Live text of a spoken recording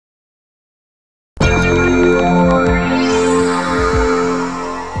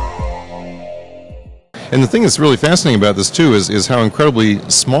And the thing that's really fascinating about this too is how incredibly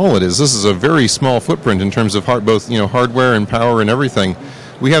small it is. This is a very small footprint in terms of both hardware and power and everything.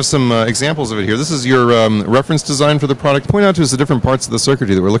 We have some examples of it here. This is your reference design for the product. Point out to us the different parts of the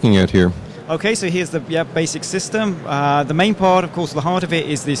circuitry that we're looking at here. Okay, so here's the basic system. The main part, of course, the heart of it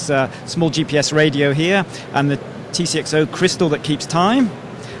is this small GPS radio here and the TCXO crystal that keeps time.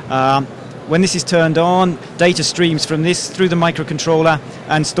 When this is turned on, data streams from this through the microcontroller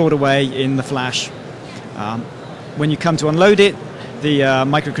and stored away in the flash. When you come to unload it, the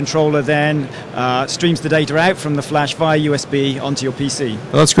microcontroller then streams the data out from the flash via USB onto your PC.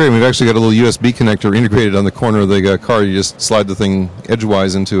 Well, that's great. We've actually got a little USB connector integrated on the corner of the car. You just slide the thing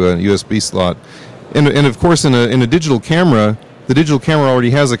edgewise into a USB slot. And of course, in a digital camera, the digital camera already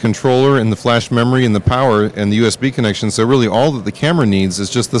has a controller and the flash memory and the power and the USB connection, so really all that the camera needs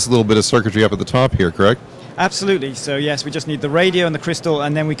is just this little bit of circuitry up at the top here, correct? Absolutely. So yes, we just need the radio and the crystal,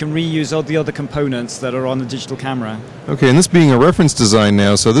 and then we can reuse all the other components that are on the digital camera. Okay, and this being a reference design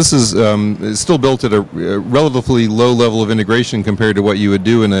now, so this is still built at a relatively low level of integration compared to what you would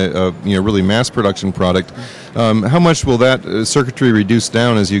do in a really mass production product. How much will that circuitry reduce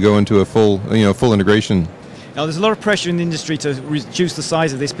down as you go into a full integration? Now, there's a lot of pressure in the industry to reduce the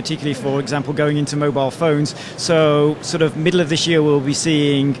size of this, particularly, for example, going into mobile phones. So sort of middle of this year, we'll be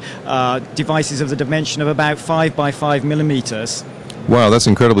seeing devices of the dimension of about 5 by 5 millimeters. Wow, that's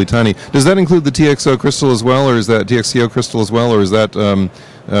incredibly tiny. Does that include the TXO crystal as well, or is that TXCO crystal as well, or is that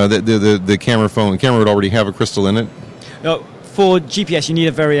the camera would already have a crystal in it? No. For GPS, you need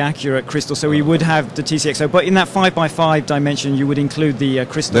a very accurate crystal, so we would have the TCXO, but in that 5 by 5 dimension, you would include the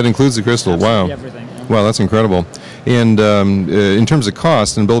crystal. That includes the crystal. Absolutely. Wow. Everything. Yeah. Wow, that's incredible. And in terms of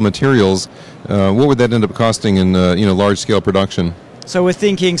cost and bill of materials, what would that end up costing in large-scale production? So we're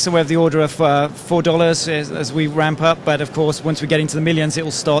thinking somewhere of the order of $4 as we ramp up, but of course, once we get into the millions, it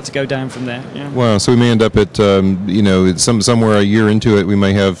will start to go down from there. Yeah. Wow, so we may end up at somewhere a year into it, we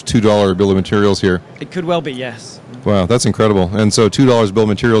may have $2 bill of materials here. It could well be, yes. Wow, that's incredible. And so $2 bill of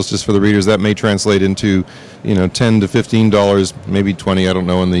materials, just for the readers, that may translate into $10 to $15, maybe $20, I don't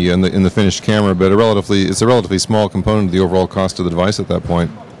know, in the finished camera, but it's a relatively small component of the overall cost of the device at that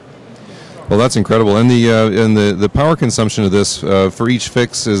point. Well, that's incredible. And the power consumption of this for each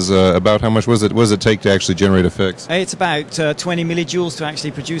fix is about how much was it take to actually generate a fix? It's about 20 millijoules to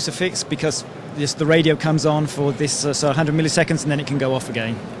actually produce a fix, because the radio comes on for this so 100 milliseconds and then it can go off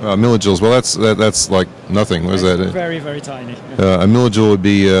again. Millijoules. Well, that's like nothing. What is that? Very, very tiny. A millijoule would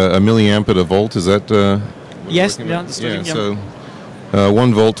be a milliamp at a volt. Is that? Yes. Yeah. So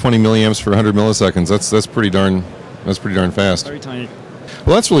 1 volt, 20 milliamps for 100 milliseconds. That's pretty darn fast. Very tiny.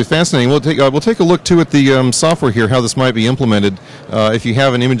 Well, that's really fascinating. We'll take a look, too, at the software here, how this might be implemented. If you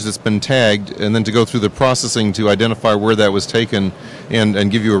have an image that's been tagged, and then to go through the processing to identify where that was taken and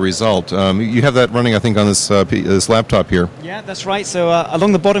give you a result. You have that running, I think, on this laptop here. Yeah, that's right. So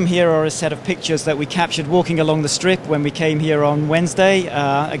along the bottom here are a set of pictures that we captured walking along the strip when we came here on Wednesday.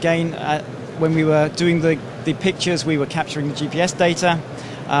 When we were doing the pictures, we were capturing the GPS data.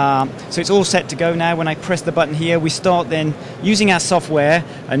 So it's all set to go now. When I press the button here, we start then using our software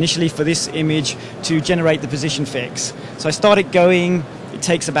initially for this image to generate the position fix. So I start it going. It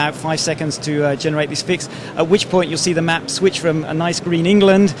takes about 5 seconds to generate this fix, at which point you'll see the map switch from a nice green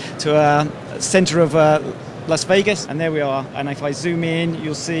England to a center of Las Vegas, and there we are. And if I zoom in,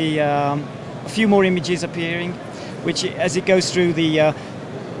 you'll see a few more images appearing, which as it goes through the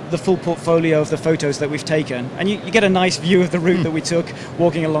full portfolio of the photos that we've taken, and you get a nice view of the route that we took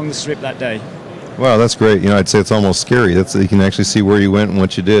walking along the strip that day. Wow, that's great. I'd say it's almost scary. You can actually see where you went and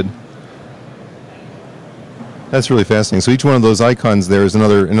what you did. That's really fascinating. So each one of those icons there is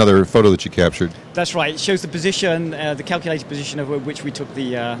another photo that you captured. That's right. It shows the position, the calculated position of which we took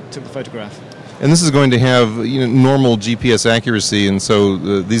the photograph. And this is going to have normal GPS accuracy, and so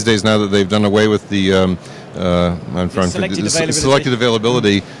these days, now that they've done away with the selected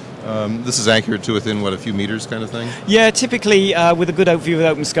availability, this is accurate to within, a few meters kind of thing? Yeah, typically with a good view of the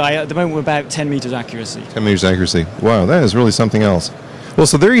open sky, at the moment we're about 10 meters accuracy. 10 meters accuracy. Wow, that is really something else. Well,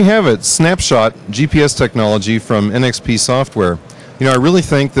 so there you have it, snapshot GPS technology from NXP software. I really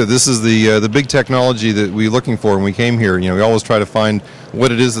think that this is the big technology that we're looking for when we came here. We always try to find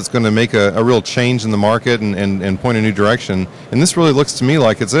what it is that's going to make a real change in the market and point a new direction. And this really looks to me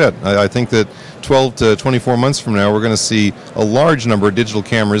like it's it. I think that 12 to 24 months from now, we're going to see a large number of digital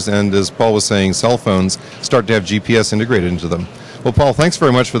cameras and, as Paul was saying, cell phones start to have GPS integrated into them. Well, Paul, thanks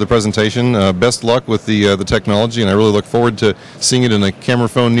very much for the presentation. Best luck with the technology, and I really look forward to seeing it in a camera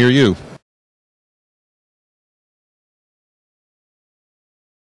phone near you.